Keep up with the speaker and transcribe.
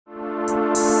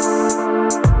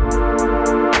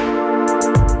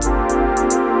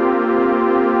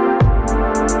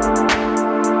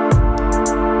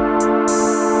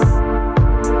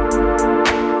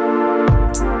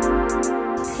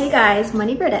guys,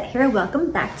 Moneybirdette here.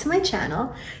 Welcome back to my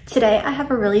channel. Today I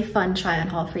have a really fun try-on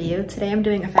haul for you. Today I'm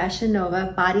doing a Fashion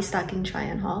Nova body stocking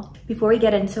try-on haul. Before we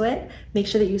get into it, make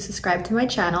sure that you subscribe to my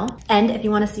channel. And if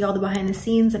you want to see all the behind the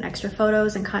scenes and extra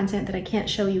photos and content that I can't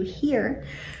show you here,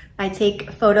 I take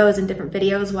photos and different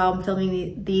videos while I'm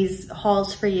filming these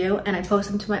hauls for you, and I post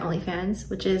them to my OnlyFans,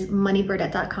 which is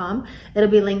moneybirdette.com. It'll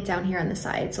be linked down here on the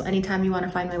side. So anytime you want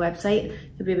to find my website,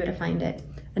 you'll be able to find it.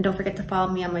 And don't forget to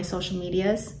follow me on my social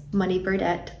medias,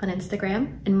 Moneybirdette on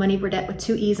Instagram and Moneybirdette with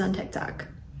 2 E's on TikTok.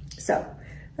 So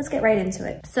let's get right into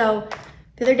it. So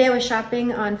the other day I was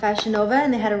shopping on Fashion Nova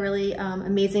and they had a really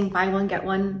amazing buy one, get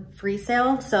one free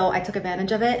sale. So I took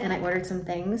advantage of it and I ordered some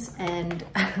things, and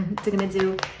I'm gonna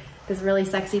do this really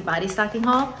sexy body stocking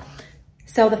haul.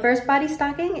 So the first body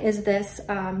stocking is this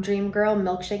Dream Girl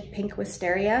Milkshake Pink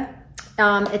Wisteria.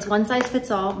 It's one size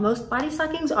fits all. Most body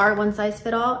stockings are one size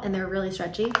fit all and they're really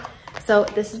stretchy. So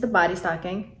this is the body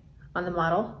stocking on the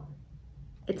model.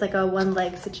 It's like a one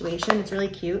leg situation. It's really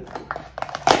cute.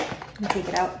 Let me take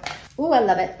it out. Ooh, I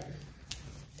love it.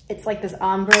 It's like this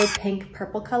ombre pink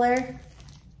purple color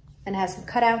and it has some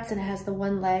cutouts and it has the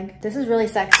one leg. This is really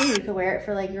sexy. You could wear it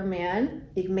for like your man.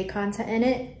 You can make content in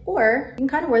it, or you can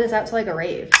kind of wear this out to like a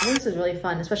rave. I think this is really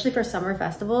fun, especially for summer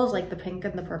festivals. Like the pink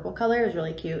and the purple color is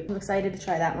really cute. I'm excited to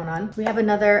try that one on. We have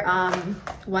another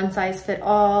one size fit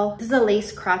all. This is a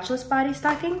lace crotchless body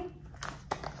stocking.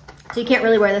 So you can't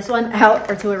really wear this one out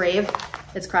or to a rave.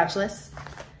 It's crotchless.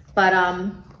 But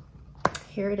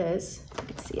here it is. You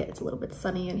can see it. It's a little bit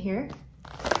sunny in here.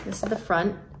 This is the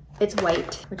front. It's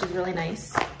white, which is really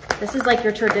nice. This is like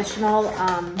your traditional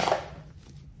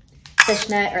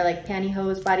fishnet or like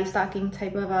pantyhose body stocking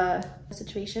type of a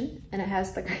situation. And it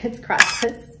has it's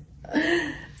crotchless.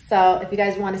 So if you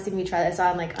guys want to see me try this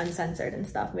on like uncensored and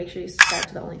stuff, make sure you subscribe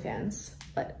to the OnlyFans.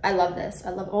 But I love this.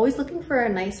 I love always looking for a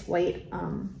nice white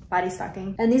body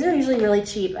stocking. And these are usually really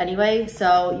cheap anyway,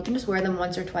 so you can just wear them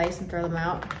once or twice and throw them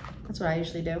out. That's what I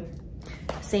usually do.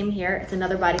 Same here. It's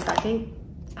another body stocking.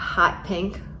 Hot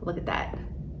pink. Look at that.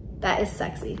 That is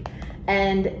sexy.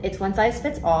 And it's one size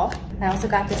fits all. I also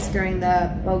got this during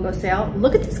the BOGO sale.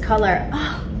 Look at this color.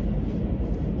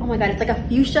 Oh my God, it's like a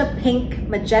fuchsia pink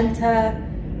magenta.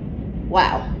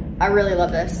 Wow, I really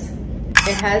love this.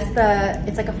 It has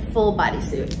it's like a full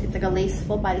bodysuit. It's like a lace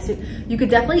full bodysuit. You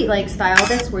could definitely like style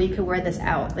this where you could wear this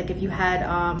out. Like if you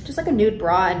had just like a nude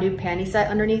bra and nude panty set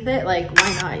underneath it, like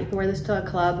why not? You could wear this to a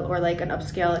club or like an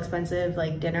upscale expensive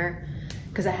like dinner,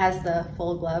 because it has the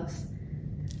full gloves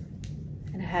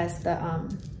and it has the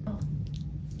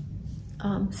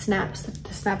snaps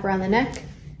to snap around the neck,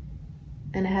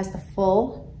 and it has the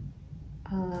full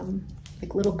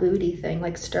like little booty thing,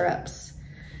 like stirrups.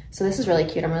 So this is really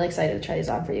cute. I'm really excited to try these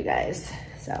on for you guys.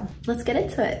 So let's get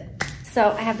into it.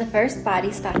 So I have the first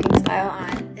body stocking style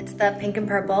on. It's the pink and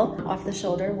purple off the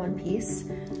shoulder one piece.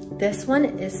 This one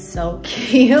is so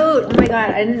cute. Oh my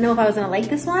God, I didn't know if I was gonna like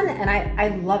this one, and I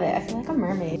love it. I feel like a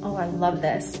mermaid. Oh, I love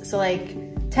this. So like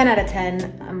 10 out of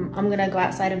 10. I'm gonna go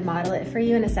outside and model it for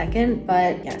you in a second,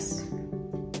 but yes,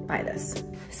 buy this.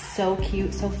 So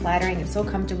cute, so flattering, it's so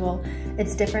comfortable.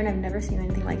 It's different, I've never seen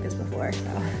anything like this before,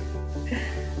 so.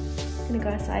 I'm gonna go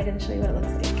outside and show you what it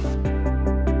looks like.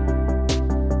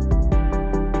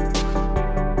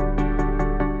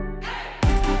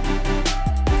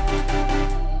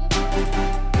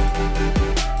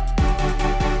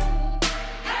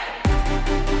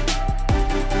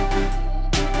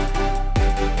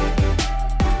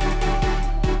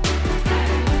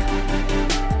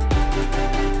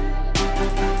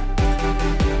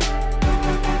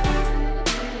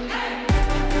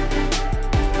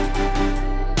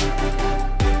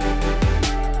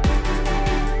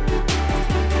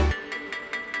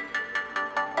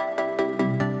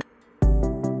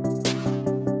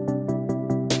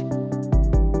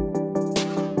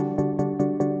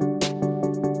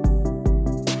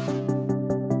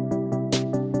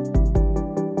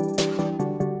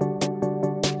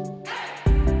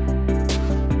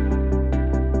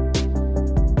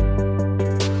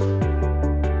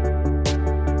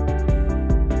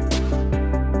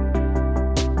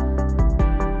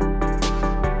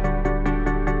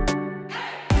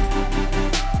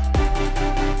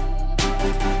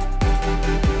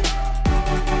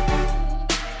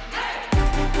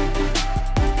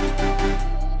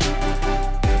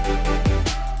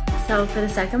 So for the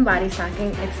second body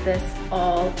stocking, it's this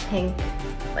all pink,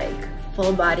 like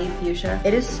full body fuchsia.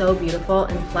 It is so beautiful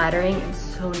and flattering and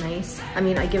so nice. I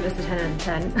mean, I give this a 10 out of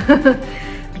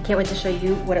 10. I can't wait to show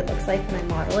you what it looks like when I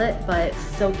model it, but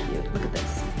so cute. Look at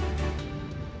this.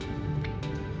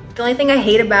 The only thing I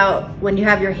hate about when you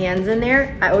have your hands in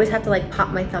there, I always have to like pop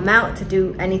my thumb out to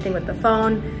do anything with the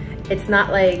phone. It's not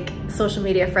like social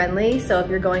media friendly, so if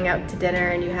you're going out to dinner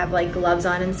and you have like gloves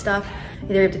on and stuff,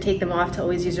 either you have to take them off to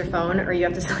always use your phone, or you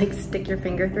have to like stick your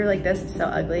finger through like this. It's so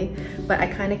ugly. But I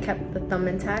kind of kept the thumb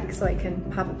intact so I can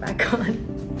pop it back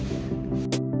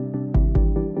on.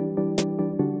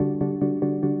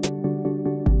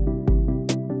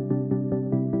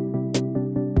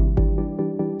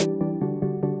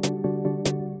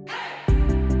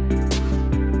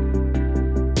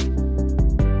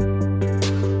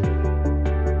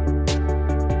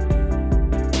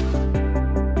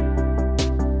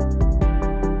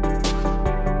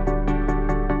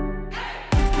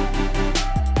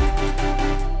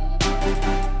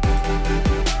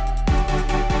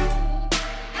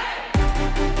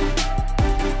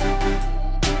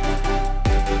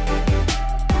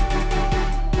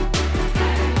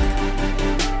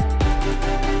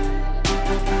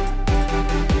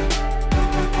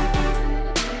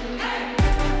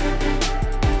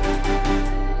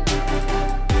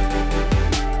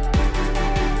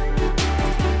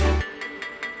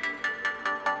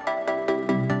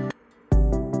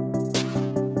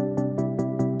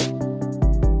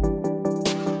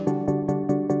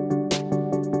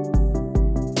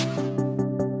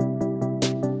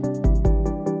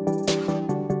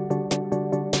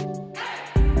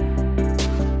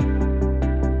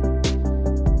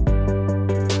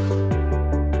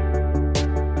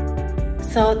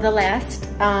 So the last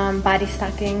body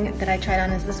stocking that I tried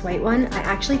on is this white one. I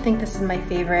actually think this is my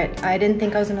favorite. I didn't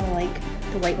think I was gonna like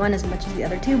the white one as much as the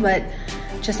other two, but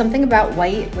just something about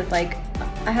white with like,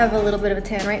 I have a little bit of a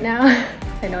tan right now.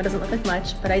 I know it doesn't look like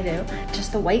much, but I do.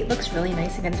 Just the white looks really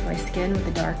nice against my skin with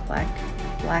the dark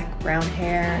black brown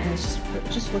hair, and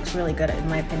it just looks really good in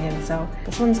my opinion. So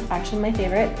this one's actually my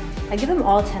favorite. I give them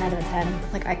all 10 out of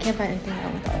 10. Like, I can't find anything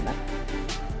wrong with all of them.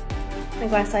 I'm gonna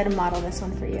go outside and model this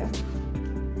one for you.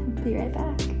 Be right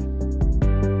back.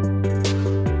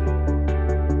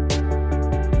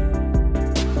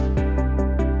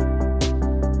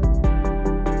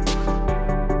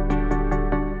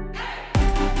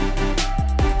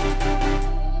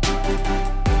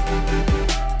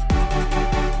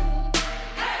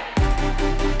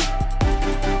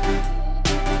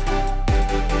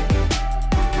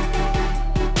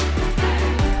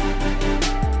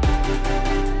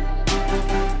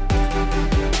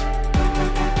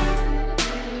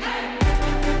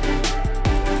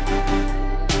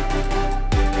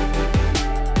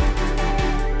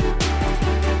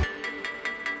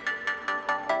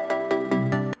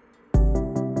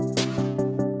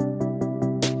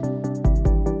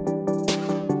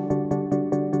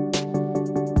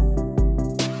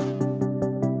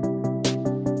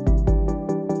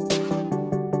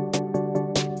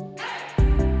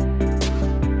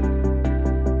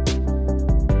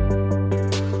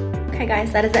 Okay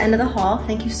guys, that is the end of the haul.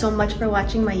 Thank you so much for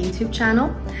watching my YouTube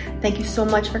channel. Thank you so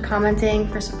much for commenting,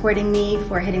 for supporting me,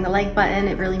 for hitting the like button.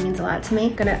 It really means a lot to me.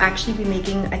 I'm gonna actually be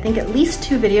making, I think, at least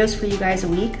 2 videos for you guys a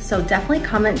week. So definitely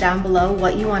comment down below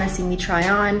what you wanna see me try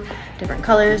on, different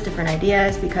colors, different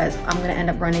ideas, because I'm gonna end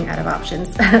up running out of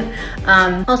options.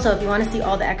 Also, if you wanna see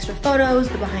all the extra photos,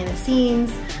 the behind the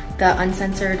scenes, the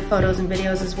uncensored photos and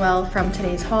videos as well from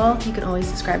today's haul, you can always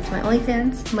subscribe to my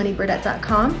OnlyFans,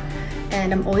 Moneybirdette.com.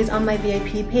 And I'm always on my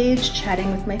VIP page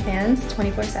chatting with my fans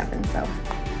 24/7, so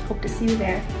hope to see you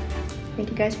there. Thank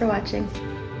you guys for watching.